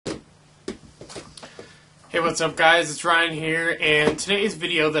Hey, what's up guys, it's Ryan here, and today's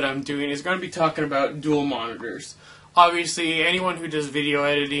video that I'm doing is going to be talking about dual monitors. Obviously, anyone who does video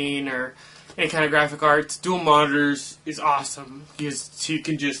editing or any kind of graphic arts, dual monitors is awesome. Because you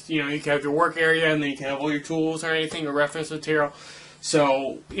can just, you can have your work area and then you can have all your tools or anything, or reference material.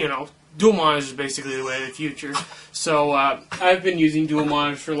 So, dual monitors is basically the way of the future. So, I've been using dual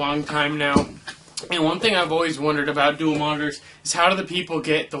monitors for a long time now. And one thing I've always wondered about dual monitors is how do the people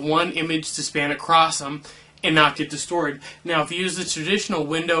get the one image to span across them and not get distorted. Now, if you use the traditional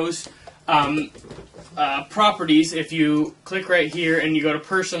Windows properties, if you click right here and you go to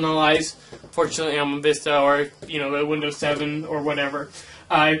personalize, fortunately I'm on Vista or the Windows 7 or whatever,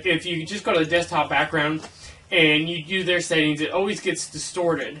 if you just go to the desktop background and you do their settings, it always gets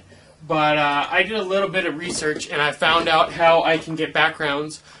distorted. But I did a little bit of research and I found out how I can get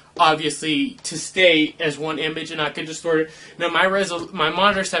backgrounds obviously to stay as one image and not get distorted. Now my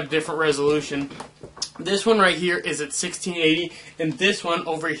monitors have different resolution. This one right here is at 1680 and this one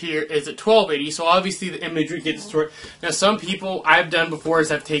over here is at 1280, so obviously the image would get distorted. Now some people I've done before is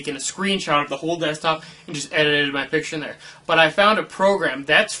I've taken a screenshot of the whole desktop and just edited my picture in there. But I found a program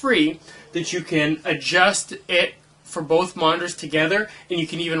that's free that you can adjust it for both monitors together, and you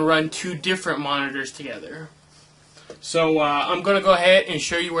can even run two different monitors together. So I'm going to go ahead and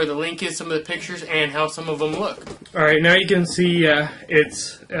show you where the link is, some of the pictures, and how some of them look. Alright, now you can see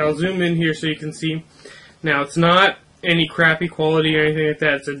I'll zoom in here so you can see. Now it's not any crappy quality or anything like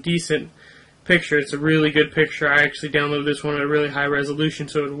that. It's a decent picture. It's a really good picture. I actually downloaded this one at a really high resolution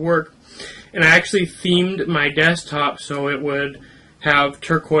so it would work. And I actually themed my desktop so it would have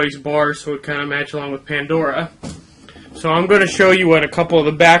turquoise bars so it would kind of match along with Pandora. So I'm going to show you what a couple of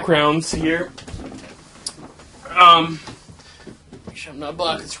the backgrounds here. Make sure I'm not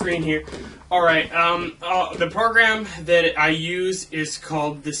blocking the screen here. Alright, the program that I use is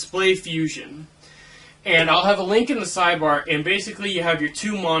called Display Fusion. And I'll have a link in the sidebar, and basically you have your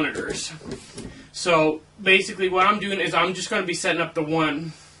two monitors. So basically what I'm doing is I'm just going to be setting up the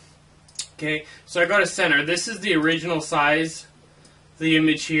one. Okay, so I go to center. This is the original size, the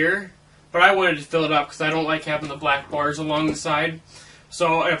image here. But I wanted to fill it up because I don't like having the black bars along the side.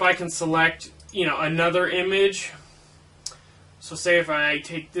 So if I can select, another image. So say if I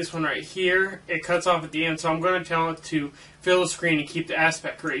take this one right here, it cuts off at the end. So I'm going to tell it to fill the screen and keep the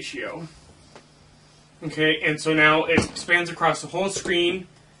aspect ratio. Okay, and so now it spans across the whole screen,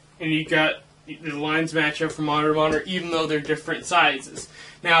 and you got the lines match up from monitor to monitor, even though they're different sizes.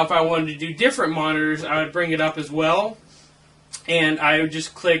 Now, if I wanted to do different monitors, I would bring it up as well, and I would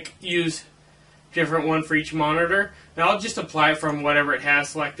just click use different one for each monitor. Now I'll just apply it from whatever it has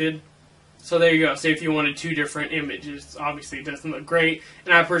selected. So there you go. Say if you wanted two different images, obviously it doesn't look great,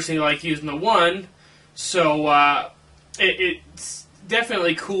 and I personally like using the one. So it's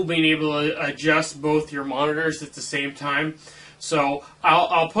definitely cool being able to adjust both your monitors at the same time. So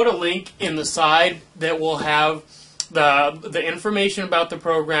I'll put a link in the side that will have the information about the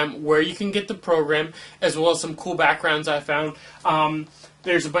program, where you can get the program, as well as some cool backgrounds I found.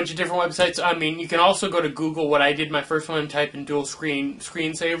 There's a bunch of different websites. I mean, you can also go to Google, what I did my first one, and type in dual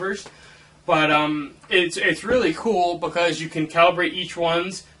screensavers. But it's really cool because you can calibrate each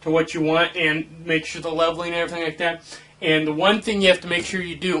ones to what you want and make sure the leveling and everything like that. And the one thing you have to make sure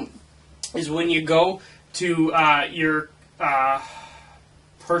you do is when you go to your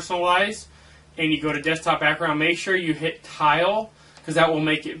personalize and you go to desktop background, make sure you hit tile, because that will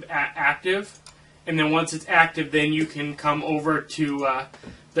make it active. And then once it's active, then you can come over to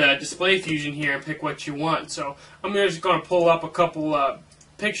the Display Fusion here and pick what you want. So I'm just going to pull up a couple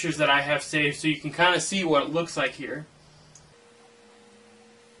pictures that I have saved so you can kind of see what it looks like here.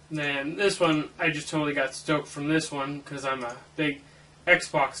 And then this one, I just totally got stoked from this one because I'm a big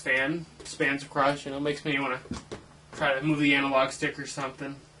Xbox fan. Spans across, makes me want to try to move the analog stick or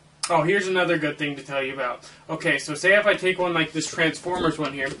something. Oh, here's another good thing to tell you about. Okay, so say if I take one like this Transformers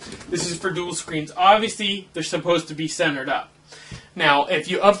one here, this is for dual screens. Obviously, they're supposed to be centered up. Now, if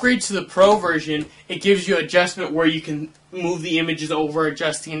you upgrade to the Pro version, it gives you adjustment where you can move the images over,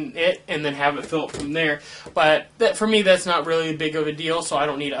 adjusting it, and then have it fill it from there. But for me, that's not really big of a deal, so I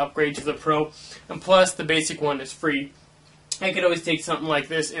don't need to upgrade to the Pro. And plus, the basic one is free. I could always take something like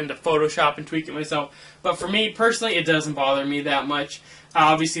this into Photoshop and tweak it myself. But for me, personally, it doesn't bother me that much.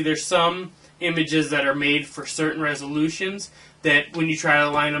 Obviously, there's some images that are made for certain resolutions that when you try to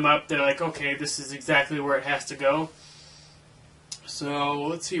line them up, they're like, okay, this is exactly where it has to go. So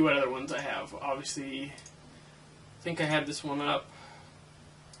let's see what other ones I have. Obviously, I think I had this one up.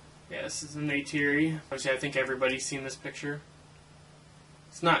 Yeah, this is a Neytiri. Obviously, I think everybody's seen this picture.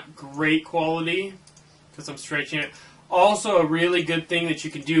 It's not great quality because I'm stretching it. Also, a really good thing that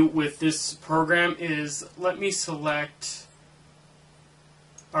you can do with this program is, let me select,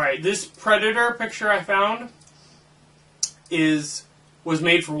 alright, this Predator picture I found was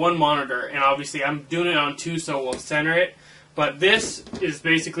made for one monitor, and obviously I'm doing it on two, so we'll center it. But this is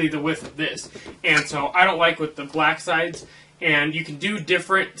basically the width of this, and so I don't like with the black sides. And you can do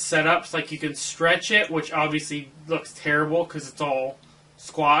different setups, like you can stretch it, which obviously looks terrible because it's all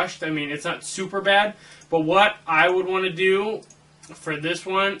squashed. I mean, it's not super bad, but what I would want to do for this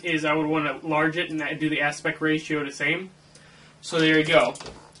one is I would want to enlarge it and do the aspect ratio the same. So there you go.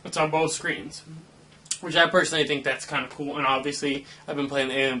 It's on both screens, which I personally think that's kind of cool. And obviously, I've been playing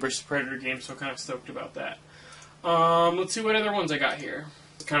the Alien vs. Predator game, so I'm kind of stoked about that. Let's see what other ones I got here.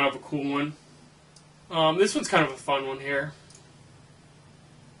 It's kind of a cool one. This one's kind of a fun one here.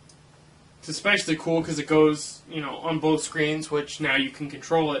 It's especially cool because it goes, you know, on both screens, which now you can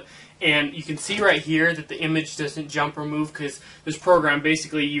control it. And you can see right here that the image doesn't jump or move because this program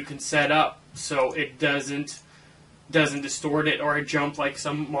basically you can set up so it doesn't distort it or jump like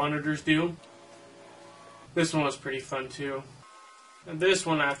some monitors do. This one was pretty fun too. And this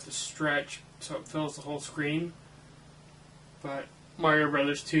one I have to stretch so it fills the whole screen. But Mario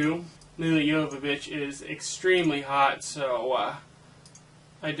Brothers 2, Milla Jovovich is extremely hot, so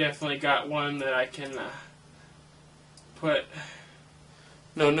I definitely got one that I can put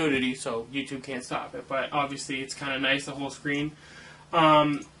no nudity, so YouTube can't stop it. But obviously it's kind of nice, the whole screen.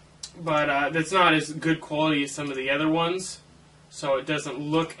 But that's not as good quality as some of the other ones, so it doesn't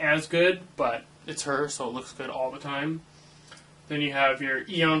look as good, but it's her, so it looks good all the time. Then you have your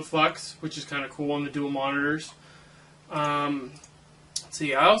Eon Flux, which is kind of cool on the dual monitors.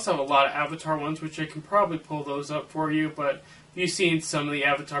 See, I also have a lot of Avatar ones, which I can probably pull those up for you, but if you've seen some of the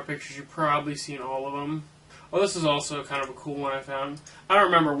Avatar pictures, you've probably seen all of them. Oh, this is also kind of a cool one I found. I don't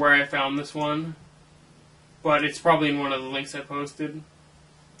remember where I found this one, but it's probably in one of the links I posted.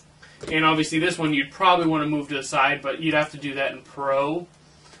 And obviously this one you'd probably want to move to the side, but you'd have to do that in Pro.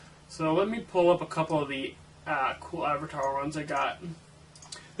 So let me pull up a couple of the cool Avatar ones I got.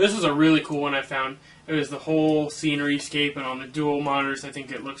 This was a really cool one I found. It was the whole scenery scape, and on the dual monitors I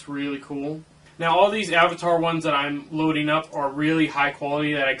think it looks really cool. Now all these Avatar ones that I'm loading up are really high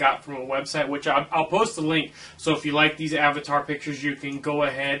quality that I got from a website, which I'll post a link. So if you like these Avatar pictures, you can go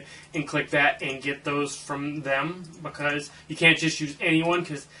ahead and click that and get those from them, because you can't just use any one,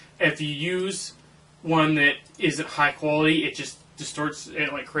 because if you use one that isn't high quality, it just distorts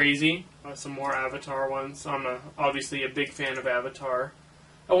it like crazy. Some more Avatar ones. I'm obviously a big fan of Avatar.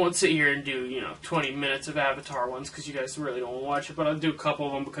 I won't sit here and do, 20 minutes of Avatar ones because you guys really don't want to watch it, but I'll do a couple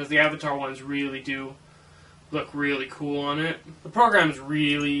of them because the Avatar ones really do look really cool on it. The program's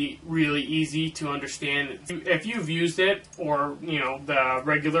really, really easy to understand. If you've used it, or, the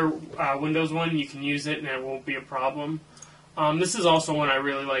regular Windows one, you can use it and it won't be a problem. This is also one I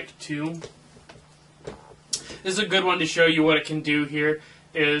really like too. This is a good one to show you what it can do here.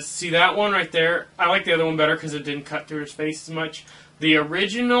 See that one right there? I like the other one better because it didn't cut through his face as much. The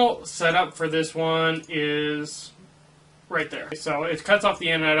original setup for this one is right there. So it cuts off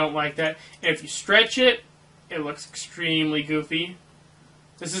the end, and I don't like that. And if you stretch it, it looks extremely goofy.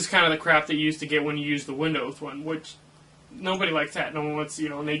 This is kind of the crap that you used to get when you use the Windows one, which nobody likes that. No one wants,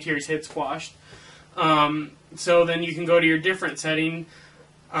 Neytiri's head squashed. So then you can go to your different setting.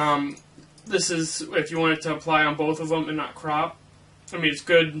 This is if you want it to apply on both of them and not crop. I mean, it's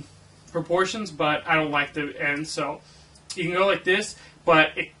good proportions, but I don't like the end, so you can go like this,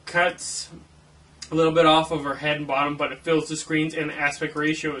 but it cuts a little bit off of her head and bottom, but it fills the screens, and the aspect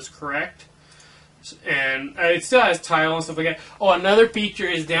ratio is correct. And it still has tile and stuff like that. Oh, another feature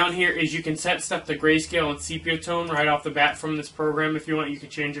is down here is you can set stuff to grayscale and sepia tone right off the bat from this program. If you want, you can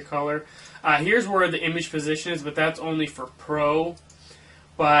change the color. Here's where the image position is, but that's only for Pro.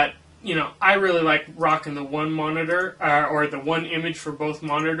 But I really like rocking the one monitor, or the one image for both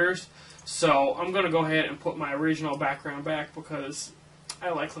monitors. So I'm going to go ahead and put my original background back because I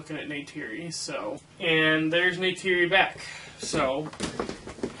like looking at Neytiri. And there's Neytiri back. So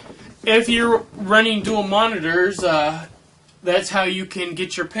if you're running dual monitors, that's how you can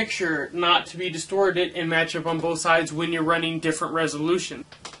get your picture not to be distorted and match up on both sides when you're running different resolution.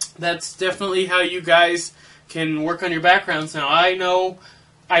 That's definitely how you guys can work on your backgrounds. Now, I know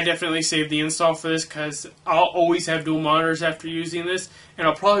I definitely saved the install for this because I'll always have dual monitors after using this, and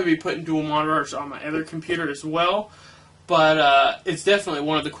I'll probably be putting dual monitors on my other computer as well. But it's definitely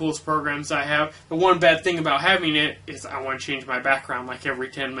one of the coolest programs I have. The one bad thing about having it is I want to change my background like every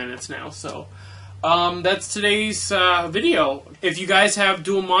 10 minutes now. So that's today's video. If you guys have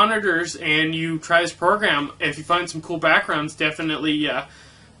dual monitors and you try this program, if you find some cool backgrounds, definitely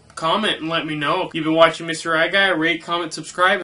comment and let me know. If you've been watching Mr. iGuy, rate, comment, subscribe.